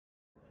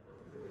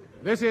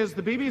This is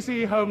the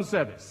BBC Home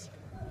Service.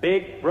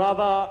 Big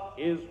Brother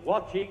is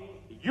watching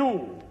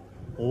you.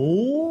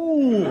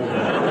 Oh.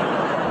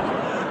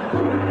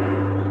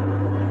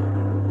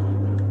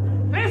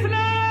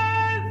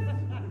 Listeners,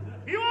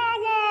 you are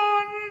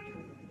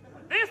warned.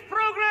 This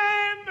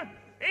program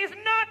is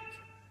not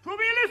to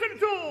be listened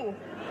to.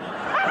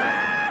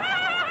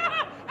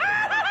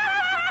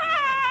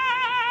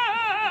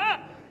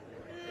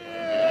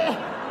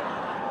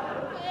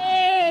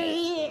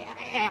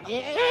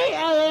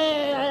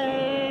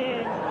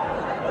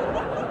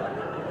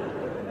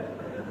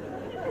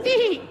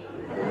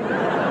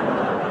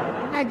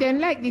 I don't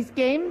like this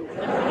game.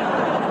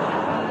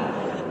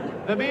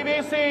 The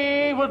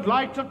BBC would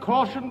like to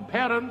caution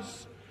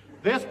parents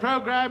this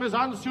program is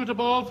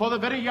unsuitable for the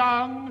very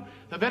young,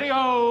 the very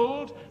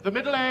old, the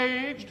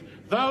middle-aged,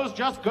 those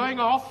just going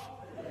off,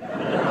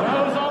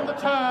 those on the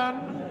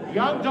turn,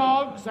 young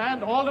dogs,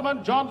 and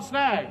Alderman John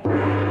Snagge.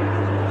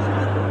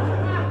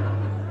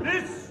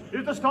 This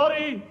is the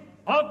story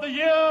of the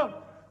year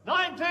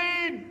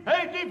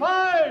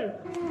 1985.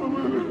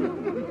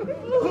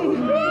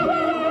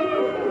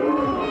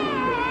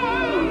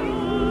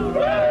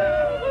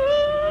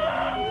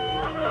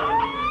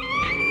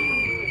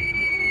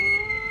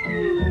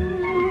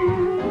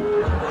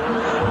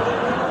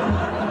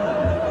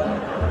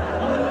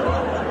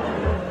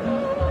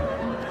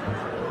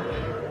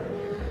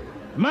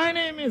 My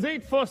name is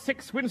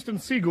 846 Winston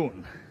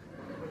Seagoon.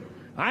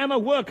 I am a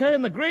worker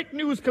in the great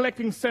news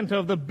collecting center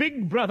of the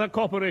Big Brother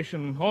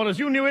Corporation, or as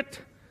you knew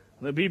it,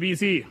 the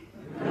BBC.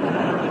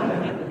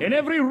 In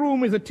every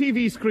room is a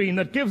TV screen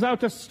that gives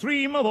out a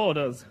stream of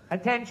orders.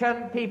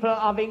 Attention, people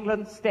of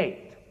England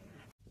state.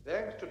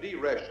 Thanks to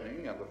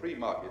de-rationing and the free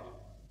market,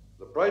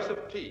 the price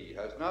of tea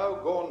has now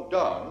gone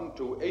down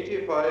to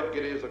 85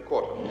 guineas a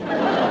quarter.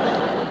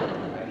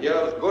 And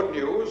here's good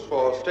news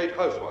for state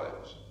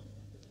housewives.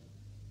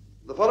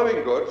 The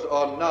following goods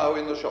are now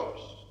in the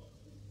shops: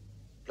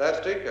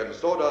 plastic and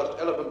sawdust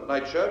elephant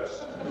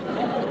nightshirts,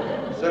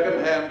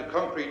 second-hand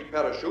concrete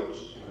parachutes,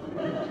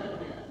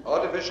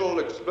 artificial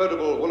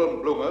explodable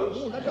woolen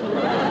bloomers,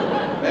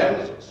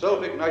 men's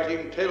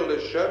self-igniting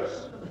tailless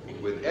shirts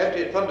with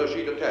anti-thunder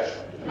sheet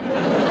attachment.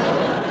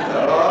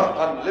 There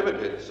are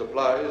unlimited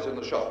supplies in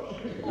the shops.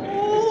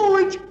 Oh,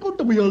 it's good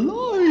to be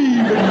alive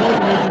in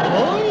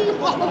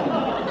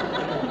 1985.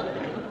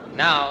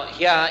 Now,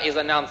 here is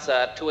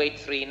announcer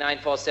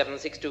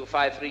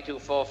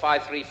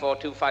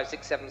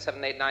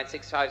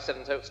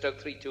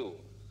 283-947-625324-534-2567-789657-32.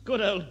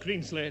 Good old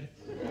Greenslade.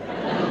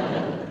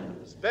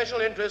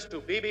 Special interest to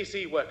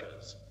BBC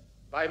workers.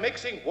 By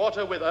mixing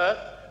water with earth,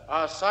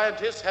 our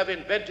scientists have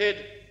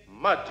invented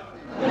mud.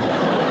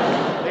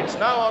 It's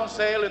now on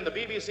sale in the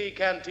BBC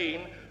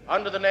canteen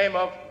under the name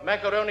of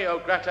macaroni au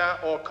gratin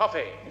or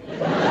coffee.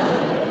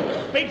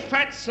 Big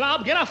fat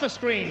slob, get off the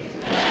screen.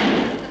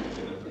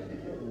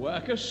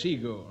 Worker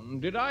Seagoon,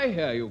 did I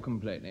hear you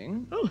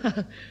complaining? Oh,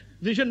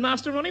 Vision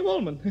Master Ronnie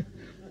Wallman.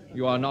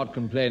 You are not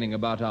complaining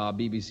about our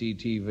BBC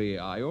TV,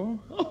 are you?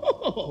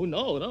 Oh,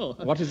 no.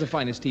 What is the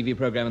finest TV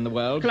program in the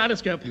world?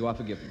 Kaleidoscope. You are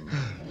forgiven.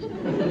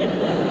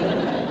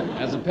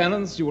 As a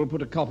penance, you will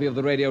put a copy of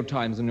the Radio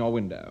Times in your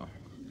window.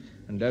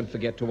 And don't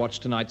forget to watch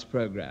tonight's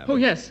program. Oh,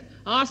 yes.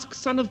 Ask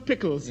Son of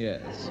Pickles.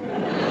 Yes.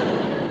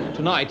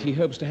 Tonight, he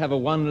hopes to have a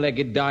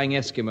one-legged dying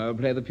Eskimo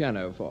play the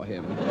piano for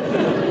him.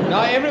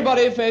 Now,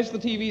 everybody face the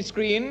TV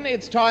screen.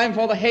 It's time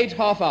for the Hate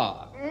Half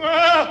Hour.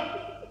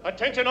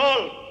 Attention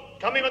all.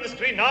 Coming on the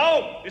screen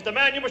now is the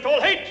man you must all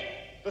hate.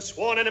 The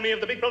sworn enemy of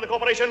the Big Brother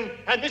Corporation,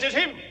 and this is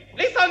him.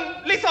 Listen,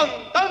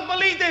 don't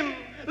believe him.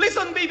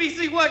 Listen,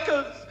 BBC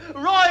workers.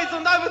 Rise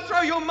and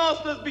overthrow your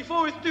masters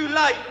before it's too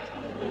late.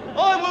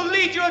 I will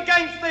lead you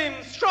against them.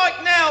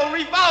 Strike now,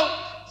 revolt.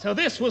 So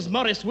this was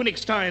Morris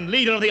Winnickstein,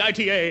 leader of the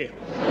ITA.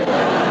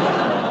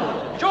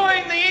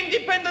 Join the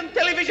independent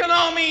television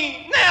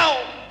army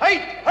now.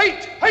 Hate.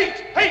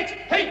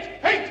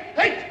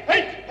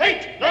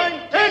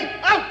 9, 10,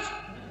 out.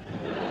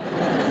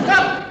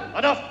 Stop.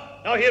 Enough.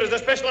 Now here is a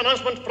special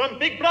announcement from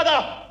Big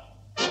Brother.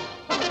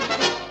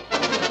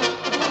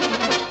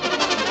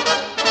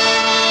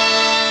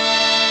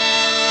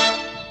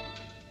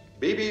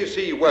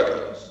 BBC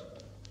workers,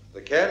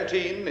 the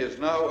canteen is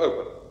now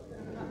open.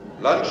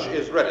 Lunch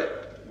is ready.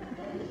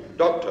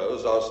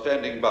 Doctors are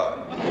standing by.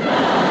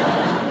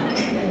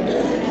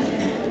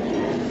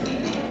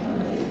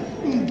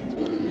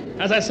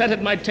 As I sat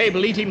at my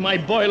table eating my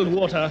boiled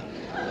water,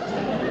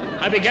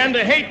 I began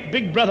to hate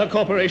Big Brother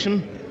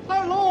Corporation.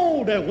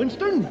 Hello there,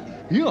 Winston.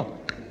 Here,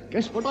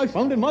 guess what I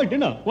found in my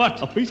dinner?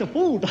 What? A piece of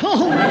food.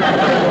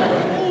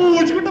 Oh,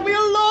 it's good to be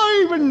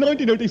alive in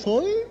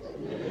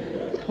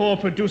 1985. Poor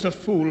producer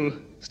fool.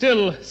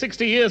 Still,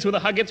 60 years with the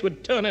Huggets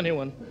would turn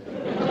anyone.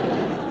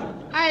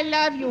 I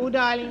love you,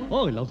 darling.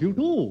 Oh, I love you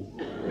too.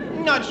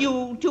 Not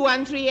you,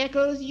 213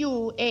 Eccles.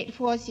 You,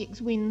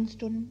 846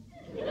 Winston.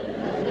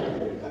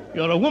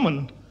 You're a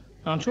woman,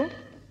 aren't you?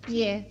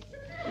 Yes.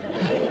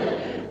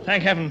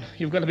 Thank heaven.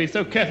 You've got to be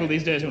so careful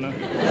these days, you know.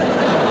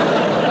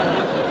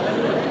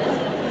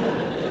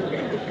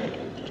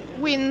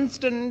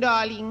 Winston,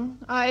 darling,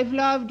 I've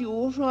loved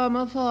you from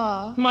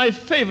afar. My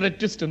favorite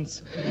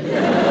distance.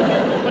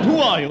 But who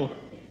are you?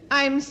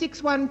 I'm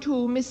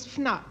 612 Miss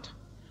Fnut.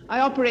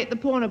 I operate the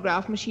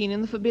pornograph machine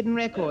in the Forbidden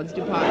Records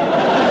department.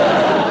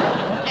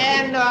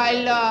 And I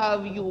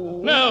love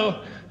you.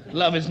 No,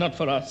 love is not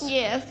for us.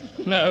 Yes.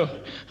 No,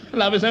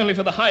 love is only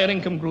for the higher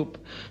income group.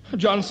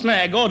 John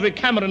Snagge, Audrey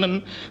Cameron,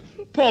 and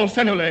Paul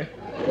Feneley.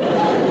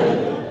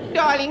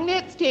 Darling,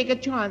 let's take a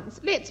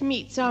chance. Let's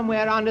meet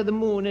somewhere under the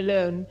moon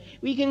alone.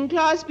 We can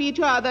clasp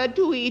each other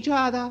to each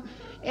other.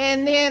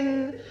 And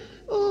then...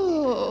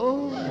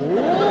 Oh,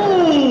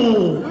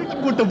 it's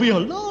good to be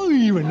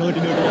alive and not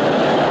in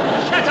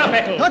a... Shut up,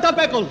 Eccles! Shut up,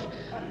 Eccles!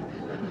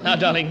 Now,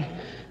 darling,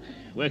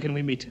 where can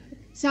we meet?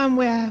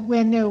 somewhere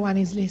where no one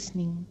is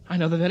listening. I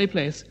know the very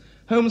place.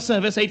 Home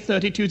service,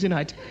 8:30 Tuesday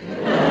night.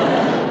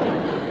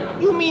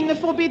 You mean the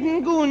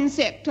Forbidden Goon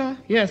sector?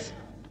 Yes.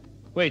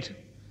 Wait.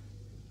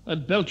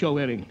 That belt you're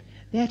wearing.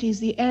 That is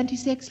the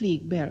Anti-Sex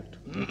League belt.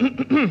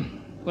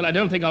 Well, I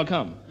don't think I'll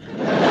come.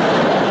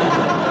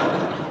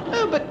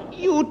 Oh, but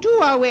you too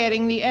are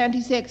wearing the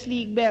Anti-Sex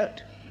League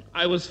belt.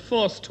 I was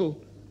forced to.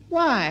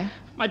 Why?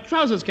 My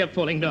trousers kept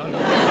falling down.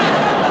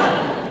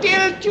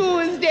 Till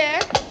Tuesday.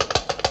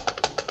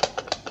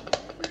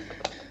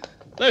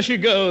 There she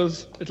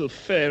goes, little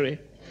fairy.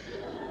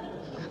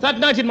 That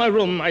night in my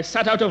room, I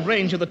sat out of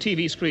range of the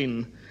TV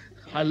screen.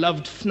 I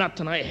loved Fnut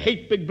and I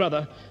hate Big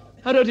Brother.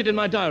 I wrote it in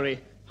my diary.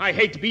 I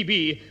hate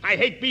BB. I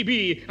hate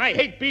BB. I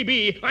hate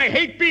BB. I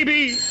hate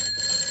BB.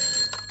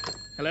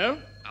 Hello?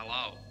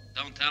 Hello.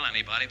 Don't tell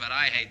anybody, but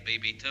I hate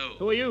BB too.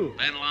 Who are you?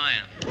 Ben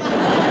Lyon.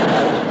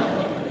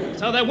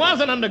 So there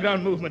was an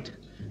underground movement.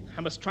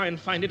 I must try and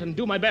find it and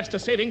do my best to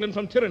save England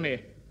from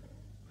tyranny.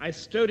 I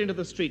strode into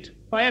the street.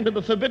 I entered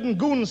the forbidden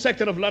Goon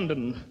sector of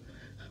London.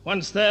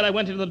 Once there, I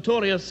went into the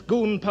notorious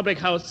Goon public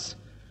house,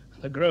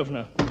 the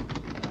Grosvenor.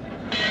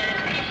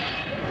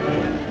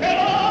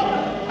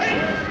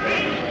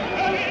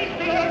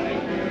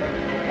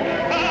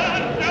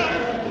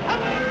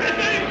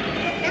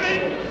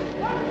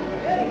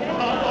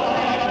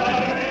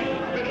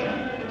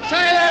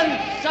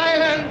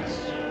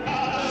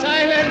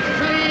 Silence,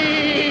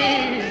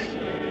 please!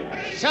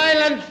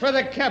 Silence for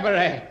the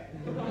cabaret.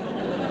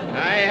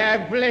 I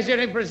have pleasure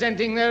in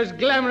presenting those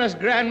glamorous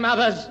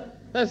grandmothers,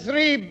 the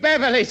three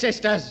Beverly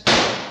sisters.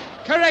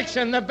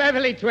 Correction, the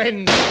Beverly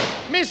twins.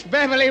 Miss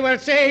Beverly will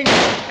sing.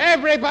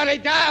 Everybody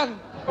down!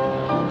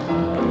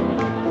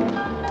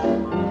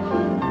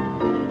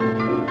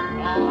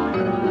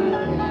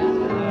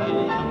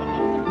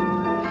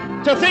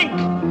 To think,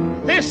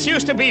 this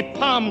used to be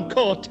Palm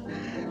Court.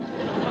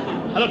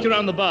 I looked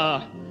around the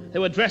bar. They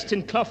were dressed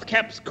in cloth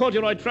caps,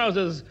 corduroy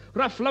trousers,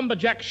 rough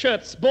lumberjack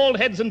shirts, bald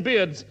heads and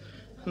beards.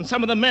 And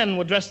some of the men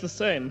were dressed the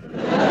same.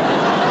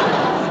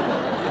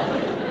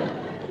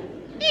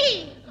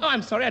 Oh,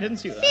 I'm sorry, I didn't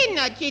see that. Fear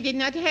not, you did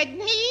not hurt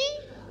me.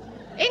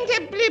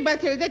 Enter Blue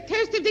Bottle, the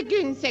toast of the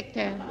Goon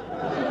sector.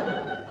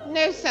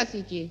 No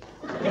sausages.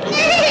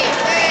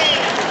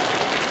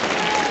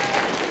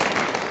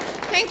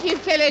 Thank you,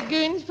 fellow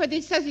goons, for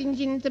the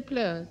sausage's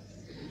applause.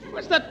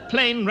 What's that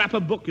plain wrapper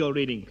book you're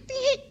reading?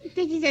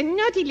 That is a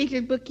naughty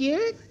little book,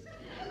 yours.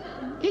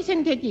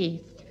 Listen to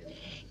this.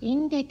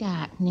 In the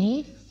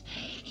darkness,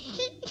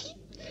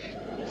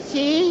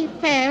 she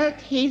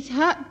felt his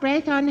hot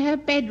breath on her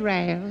bed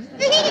rails.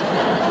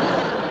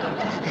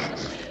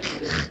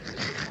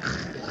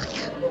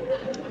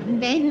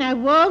 Then a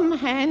warm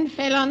hand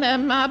fell on her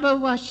marble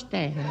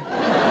washstand.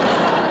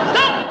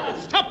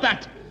 Stop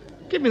that!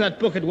 Give me that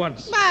book at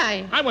once.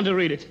 Why? I want to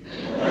read it.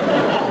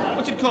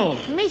 What's it called?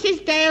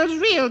 Mrs. Dale's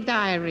Real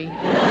Diary.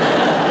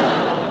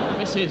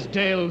 Mrs.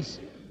 Dale's...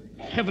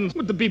 Heavens,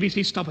 would the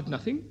BBC stop at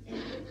nothing?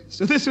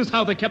 So this is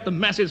how they kept the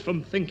masses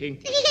from thinking.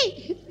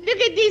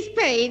 Look at this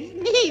page.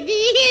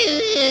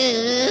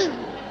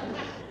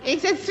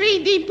 It's a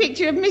 3D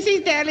picture of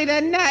Mrs. Dale in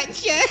a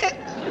nightshirt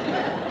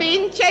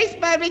being chased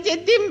by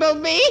Richard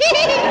Dimbleby.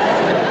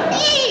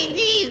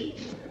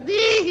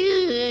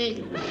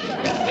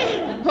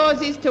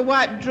 Pauses to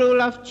wipe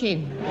drool off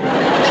chin.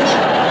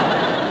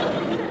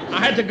 I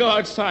had to go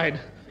outside.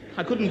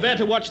 I couldn't bear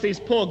to watch these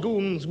poor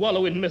goons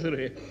wallow in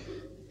misery.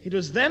 It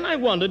was then I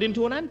wandered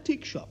into an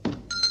antique shop.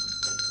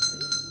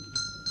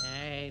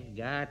 I've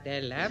got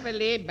a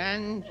lovely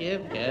bunch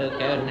of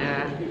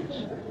coconuts.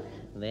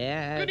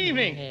 Good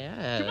evening. Do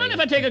you mind if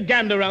I take a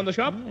gander around the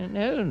shop?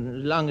 No,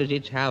 as long as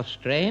it's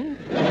house-trained.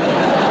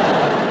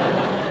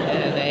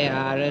 There they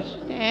are,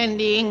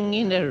 standing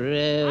in a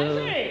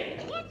row. I say,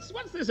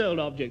 what's this old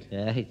object?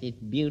 It's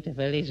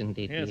beautiful, isn't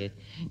it? Yes.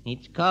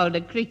 It's called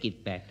a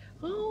cricket bat.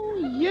 Oh,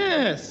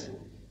 yes.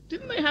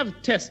 Didn't they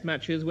have test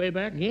matches way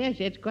back? Yes,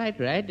 that's quite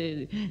right.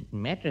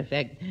 Matter of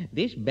fact,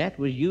 this bat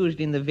was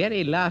used in the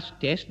very last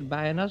test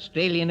by an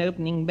Australian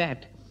opening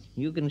bat.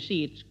 You can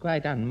see it's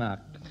quite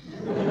unmarked.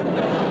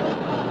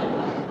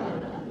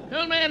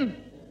 Old man,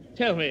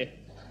 tell me,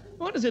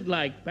 what is it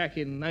like back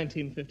in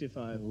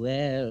 1955?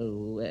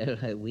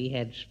 Well, we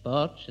had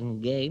sports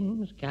and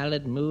games,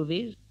 colored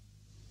movies.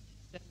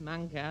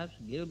 Monkhouse,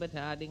 Gilbert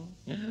Harding.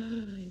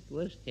 It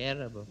was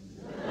terrible.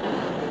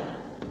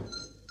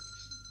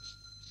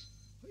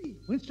 Hey,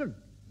 Winston,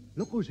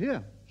 look who's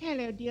here.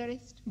 Hello,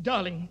 dearest.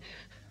 Darling,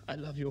 I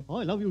love you.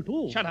 I love you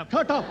too. Shut up.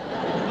 Shut up.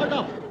 Shut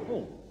up.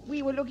 Oh.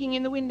 We were looking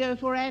in the window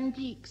for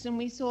antiques and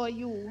we saw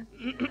you.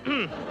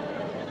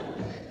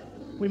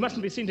 We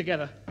mustn't be seen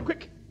together.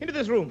 Quick, into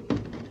this room.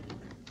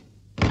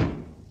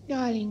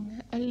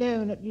 Darling,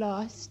 alone at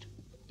last.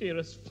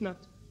 Dearest Fnut,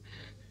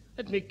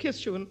 let me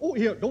kiss you and... Oh,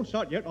 here, don't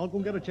start yet. I'll go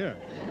and get a chair.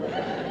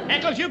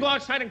 Eccles, you go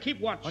outside and keep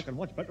watch. I can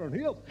watch better in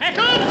here.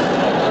 Eccles!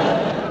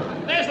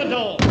 There's the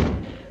door.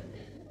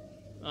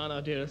 Oh, no,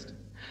 dearest.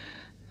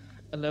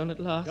 Alone at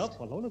last. Yep,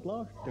 alone at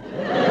last.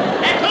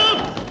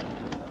 Eccles!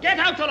 Get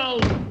out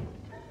alone!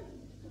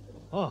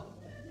 Ah,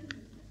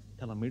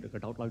 telling me to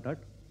get out like that?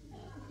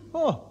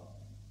 Oh,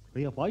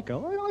 see if I care.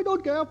 I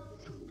don't care.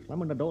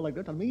 I'm in the door like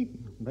that, and me,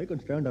 they can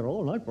stand there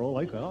all night for all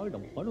I care. I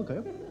don't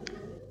care.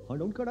 I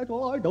don't care at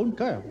all. I don't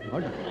care. I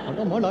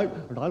don't mind.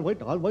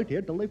 I'll wait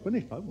here till they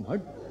finish.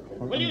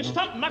 Will you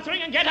stop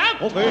muttering and get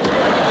out? Okay.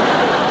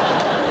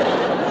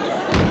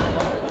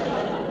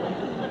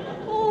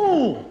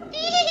 Oh!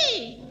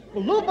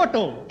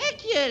 Lobato!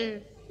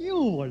 Eccles! You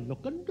were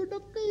looking to the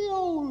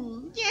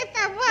keyhole. Yes,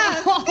 I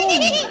was.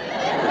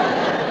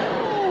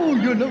 Oh,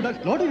 you know,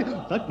 that's naughty.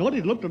 That's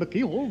naughty to look to the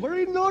keyhole.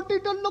 Very naughty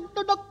to look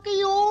to the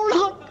keyhole.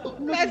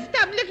 Well,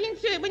 stop looking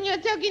through it when you're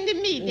talking to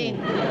me, then.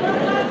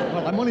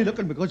 Well, I'm only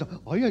looking because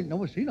I ain't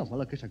never seen a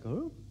fella kiss a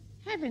girl.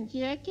 Haven't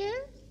you,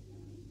 Eccles?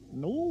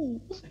 No.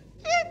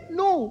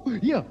 No.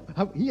 Yeah.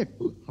 Have you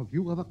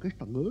ever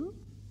kissed a girl?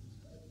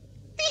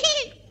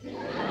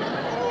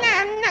 No,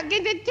 I'm not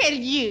going to tell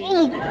you.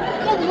 Oh,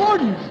 come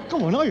on.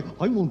 Come on,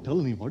 I won't tell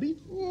anybody.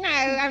 No,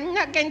 I'm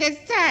not going to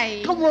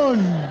say. Come on.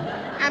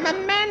 I'm a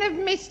man of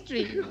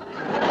mystery. Oh,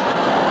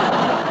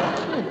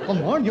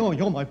 come on,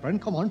 you're my friend.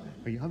 Come on.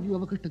 Have you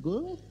ever kissed a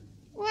girl?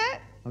 What?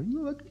 Have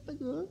you ever kissed a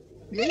girl?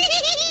 Yes.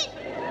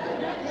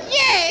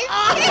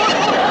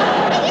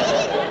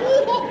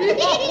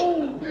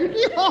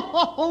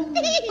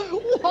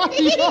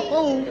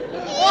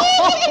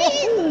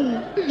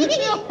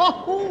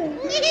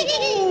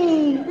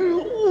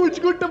 Oh, it's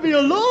good to be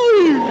alive.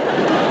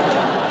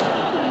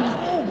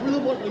 Oh,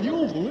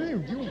 you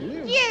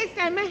believe. Yes,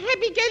 I'm a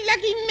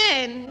happy-go-lucky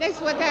man. That's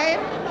what I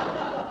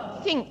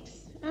am.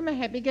 Thinks I'm a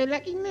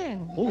happy-go-lucky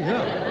man. Oh,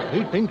 yeah.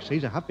 He thinks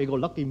he's a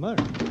happy-go-lucky man.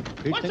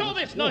 What's all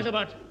this noise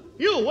about?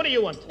 You, what do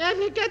you want?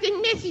 I've got a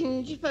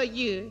message for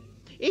you.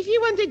 If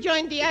you want to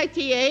join the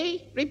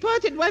ITA,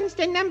 report at once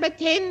to number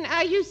 10,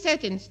 Are You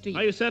Certain Street.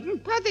 Are you certain?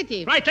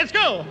 Positive. Right, let's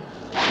go.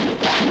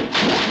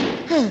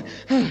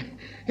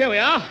 Here we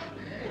are.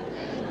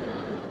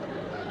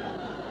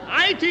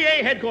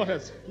 ITA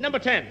headquarters, number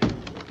 10.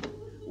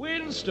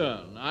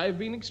 Winston, I've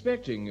been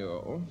expecting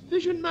you.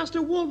 Vision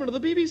Master Wallman of the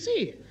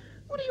BBC.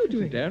 What are you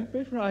doing? Don't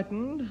be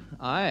frightened.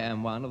 I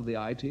am one of the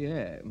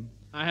ITA.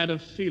 I had a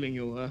feeling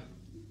you were.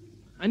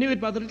 I knew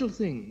it by the little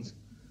things.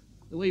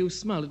 The way you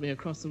smiled at me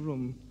across the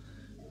room.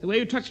 The way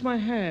you touched my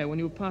hair when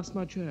you passed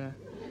my chair.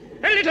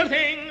 The little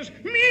things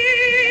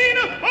mean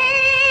a lot!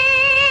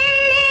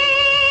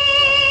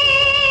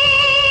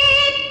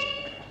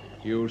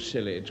 You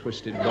silly,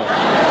 twisted boy.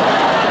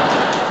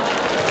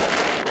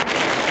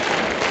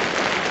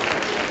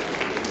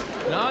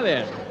 Now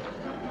then,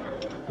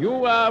 you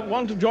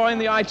want to join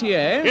the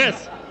ITA?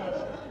 Yes.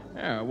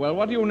 Oh, well,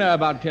 what do you know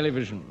about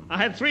television? I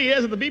had 3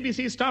 years at the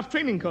BBC Staff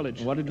Training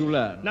College. What did you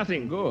learn?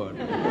 Nothing. Good.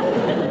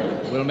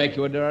 We'll make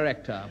you a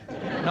director.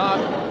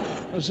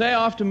 Now, say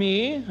after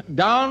me,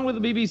 down with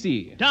the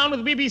BBC. Down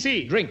with the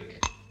BBC. Drink.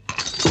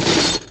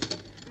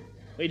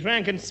 We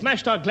drank and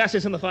smashed our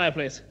glasses in the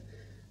fireplace.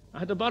 I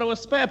had to borrow a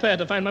spare pair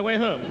to find my way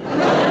home.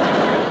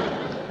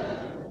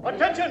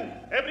 Attention!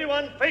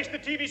 Everyone face the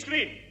TV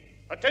screen.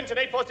 Attention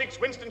 846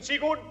 Winston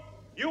Seagood.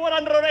 You are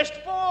under arrest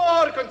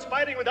for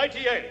conspiring with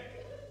ITA.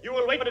 You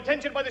will wait for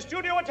detention by the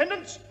studio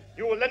attendants.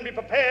 You will then be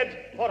prepared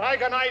for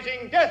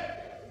agonizing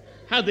death.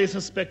 Had they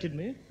suspected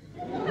me?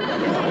 You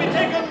will be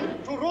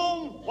taken to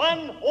room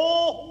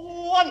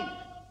 101.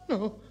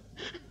 No,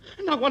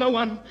 not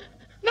 101.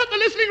 Not the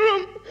listening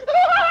room.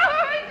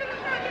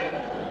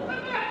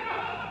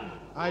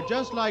 I'd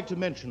just like to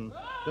mention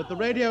that the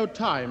Radio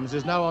Times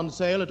is now on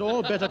sale at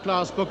all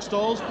better-class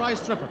bookstalls,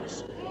 priced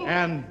threepence.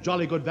 And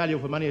jolly good value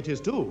for money it is,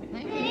 too.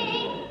 Let me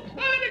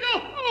go.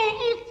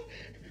 Oh.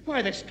 Why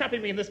are they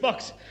strapping me in this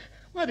box?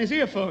 Why are these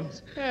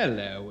earphones?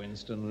 Hello,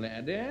 Winston,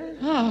 laddie.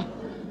 Ah,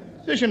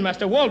 Vision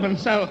Master Waldman,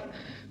 so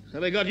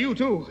they got you,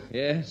 too.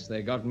 Yes,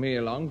 they got me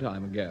a long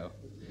time ago.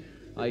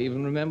 I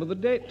even remember the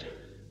date.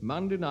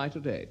 Monday night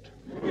at 8.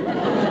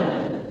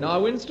 Now,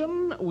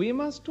 Winston, we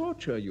must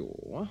torture you.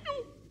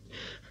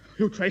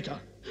 You traitor.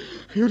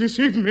 You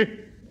deceived me.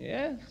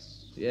 Yes.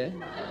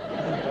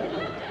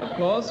 Of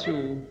course,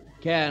 you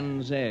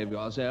can save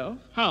yourself.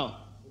 How?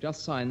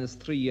 Just sign this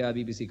 3-year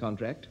BBC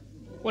contract.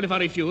 What if I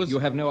refuse? You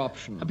have no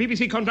option. A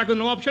BBC contract with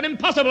no option?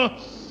 Impossible!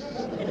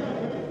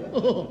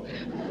 Oh.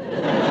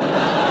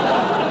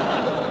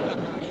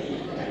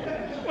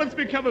 What's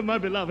become of my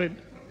beloved?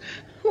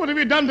 What have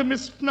you done to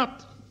Miss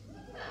Fnut?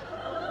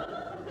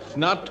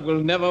 Fnut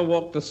will never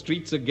walk the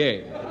streets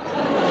again.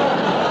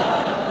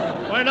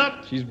 Why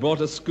not? She's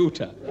bought a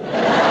scooter.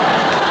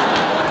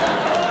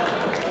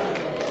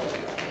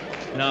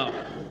 Now,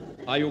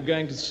 are you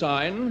going to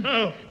sign?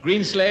 No.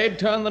 Greenslade,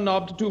 turn the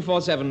knob to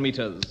 247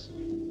 meters.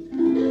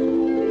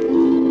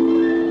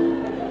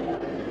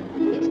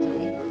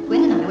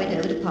 Gwen and I went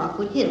over to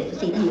Parkwood Hill to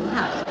see the new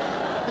house.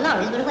 The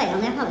Lorries were away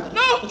on their holiday.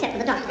 No! Except for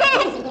the doctor. No!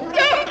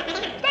 No!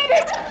 Stop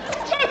it!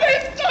 Stop it!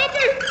 Stop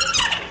it!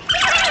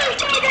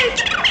 Stop it!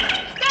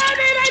 Stop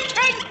it! I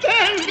can't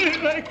stand it!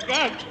 I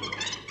can't.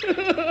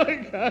 I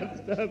can't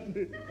stand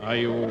it. Are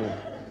you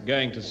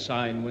going to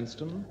sign,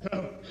 Winston? No.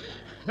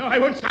 No, I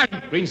won't sign.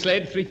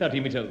 Greenslade, 330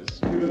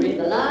 meters. Read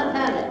the Lord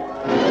Ballad.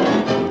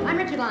 I'm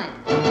Richard Lyon.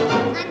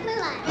 I'm Blue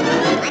Line.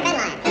 I'm Red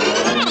Line.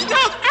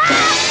 Stop!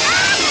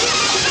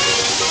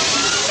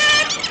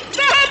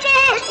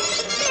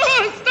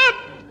 Stop!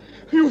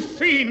 You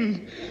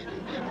fiend!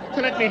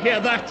 To let me hear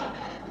that.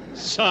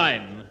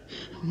 Sign.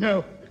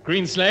 No.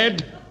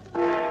 Greenslade.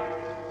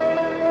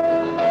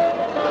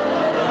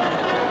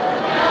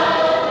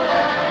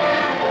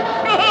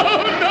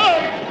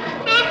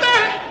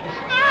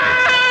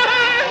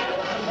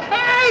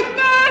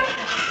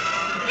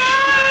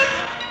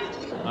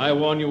 I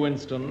warn you,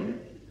 Winston.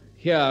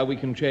 Here we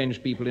can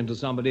change people into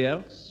somebody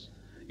else.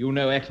 You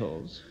know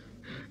Eccles.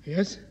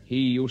 Yes? He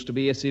used to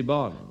be Issy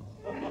Bond.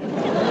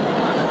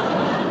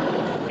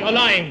 You're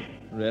lying.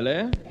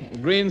 Really?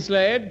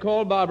 Greenslade,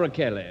 call Barbara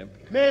Kelly.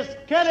 Miss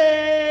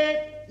Kelly!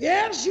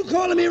 Yes, you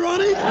calling me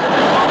Ronnie?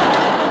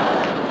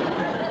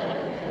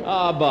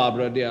 Ah,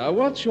 Barbara, dear,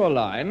 what's your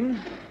line?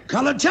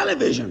 Colour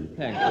television.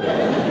 Thank you.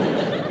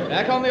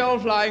 Back on the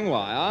old flying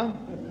wire.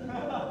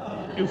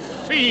 You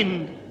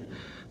fiend.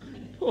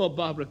 Poor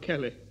Barbara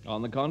Kelly.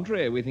 On the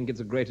contrary, we think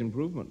it's a great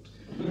improvement.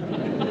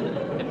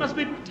 It must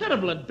be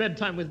terrible at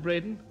bedtime with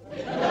Braden.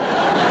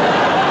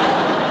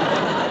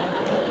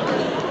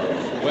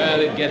 Well,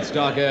 it gets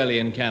dark early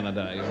in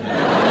Canada, you know.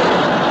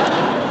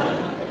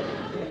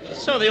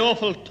 So the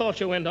awful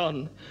torture went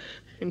on.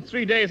 In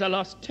 3 days, I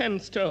lost 10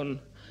 stone.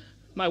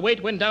 My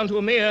weight went down to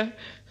a mere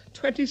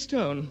 20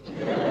 stone.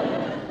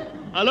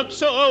 I looked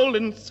so old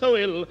and so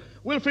ill,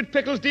 Wilfred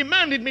Pickles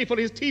demanded me for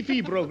his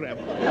TV program.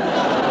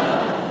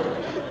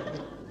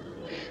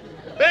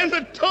 Then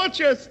the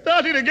torture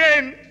started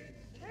again.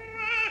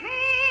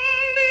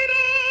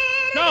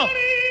 No!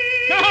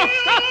 No!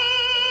 Stop!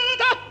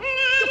 Stop!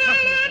 You can't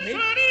listen to me.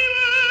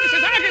 This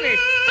is agony!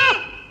 Stop!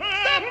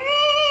 Stop!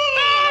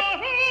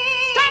 Stop!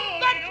 Stop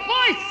that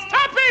voice!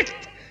 Stop it!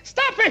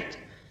 Stop it!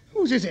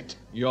 Whose is it?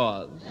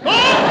 Yours.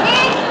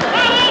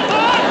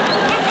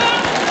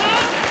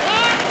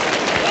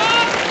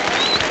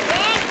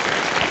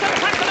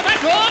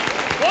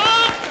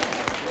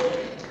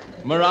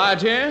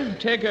 Mariah,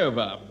 take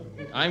over.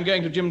 I'm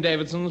going to Jim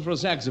Davidson's for a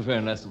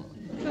saxophone lesson.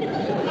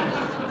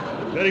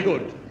 Very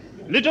good.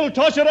 Little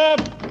torturer.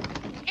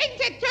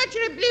 Enter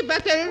torturer Blue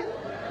Bottle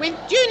with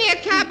junior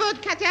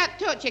cardboard cutout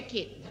torture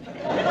kit.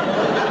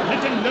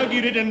 Little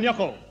luggy-ridden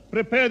Yucko.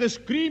 Prepare the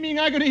screaming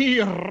agony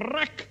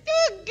rack.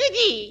 Oh,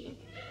 goody.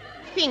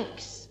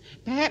 Thinks.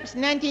 Perhaps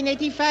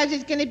 1985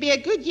 is going to be a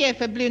good year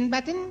for Balloon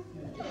Button.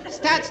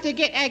 Starts to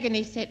get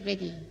agony set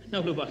ready.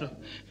 No, Blue Bottle.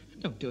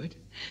 Don't do it.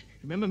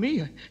 Remember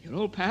me? Your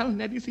old pal,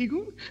 Neddy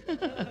Seagoon?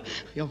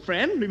 Your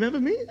friend, remember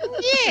me?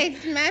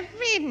 Yes, my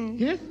friend.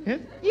 Yes, yes.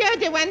 You're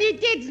the one who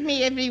deads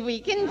me every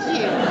week, aren't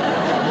you?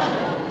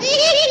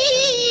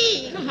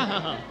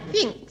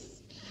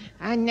 Thinks.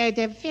 I know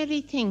the very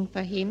thing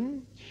for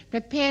him.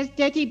 Prepares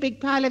dirty big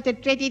pile of the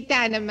dreaded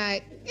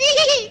dynamite.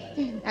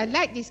 I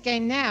like this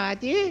game now, I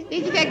do.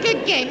 This is a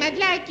good game. I'd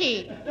like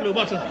it. Blue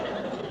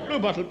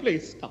Bottle,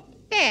 please stop.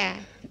 There.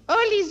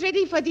 All is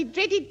ready for the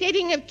dreaded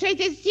deading of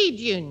traitor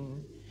Seajun.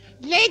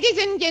 Ladies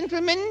and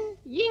gentlemen,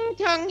 Ying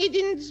Tong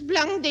Idin's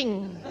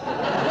Blonding.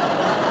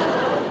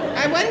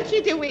 I want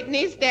you to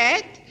witness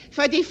that,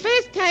 for the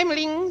first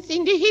timelings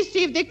in the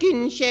history of the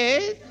Goon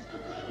Shows,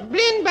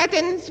 Balloon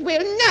Buttons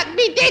will not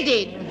be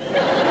deaded.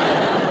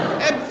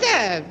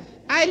 Observe,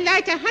 I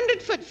light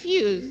 100-foot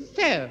fuse,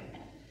 so.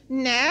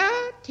 Now,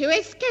 to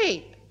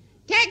escape.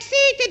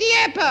 Taxi to the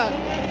airport.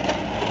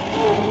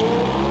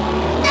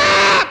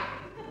 Stop!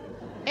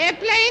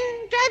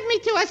 Airplane, drive me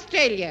to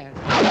Australia.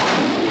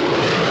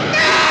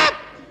 Stop!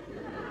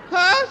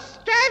 Horse,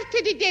 drive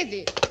to the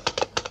desert.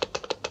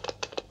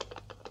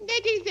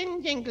 Ladies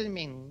and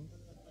gentlemen,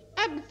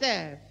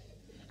 observe.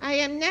 I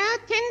am now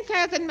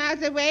 10,000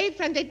 miles away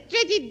from the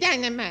dreaded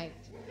dynamite.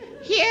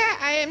 Here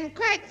I am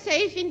quite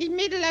safe in the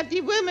middle of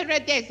the Woomera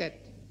Desert.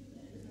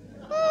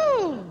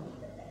 Oh,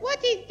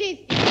 what is this?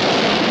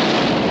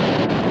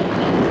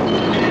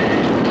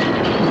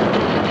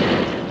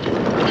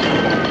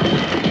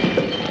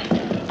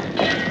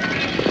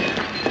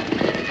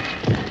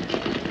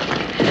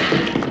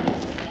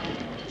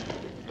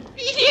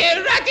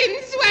 You rotten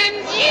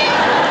swans, you!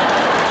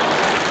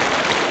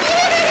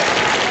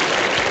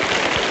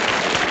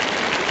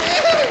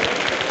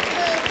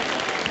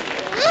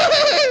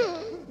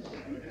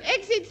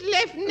 Exits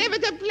left, never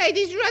to play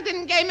this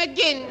rotten game game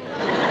again.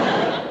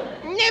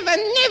 Never,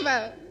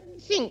 never.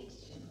 Thinks.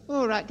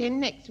 All right, then,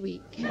 next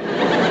week. Oh,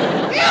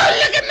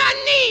 look at my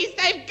knees.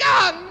 They've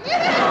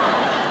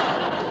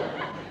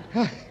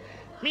gone.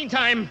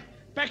 Meantime,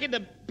 back in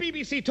the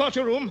BBC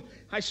torture room,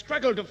 I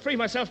struggled to free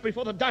myself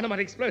before the dynamite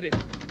exploded.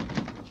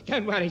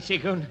 Don't worry,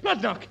 Seagoon.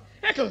 Bloodknock!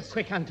 Eccles!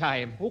 Quick, untie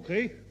him.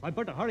 Okay, I'd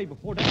better hurry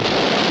before that.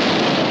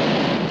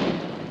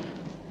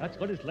 That's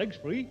got his legs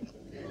free.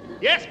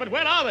 Yes, but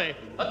where are they?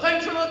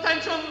 Attention,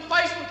 attention,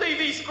 face the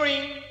TV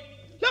screen.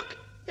 Look,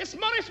 it's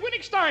Morris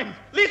Winnigstein.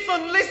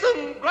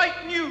 Listen, great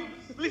news.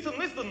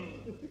 Listen.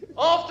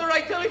 After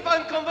a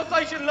telephone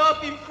conversation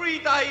lasting 3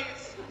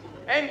 days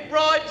and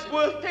bribes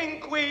worth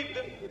 10 quid,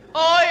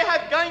 I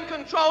have gained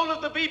control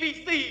of the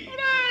BBC.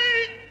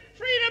 Hooray!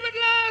 Freedom at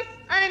last!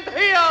 And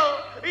here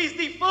is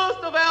the first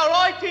of our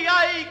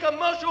ITA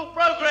commercial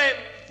programs.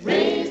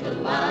 Raise the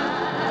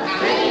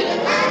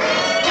line.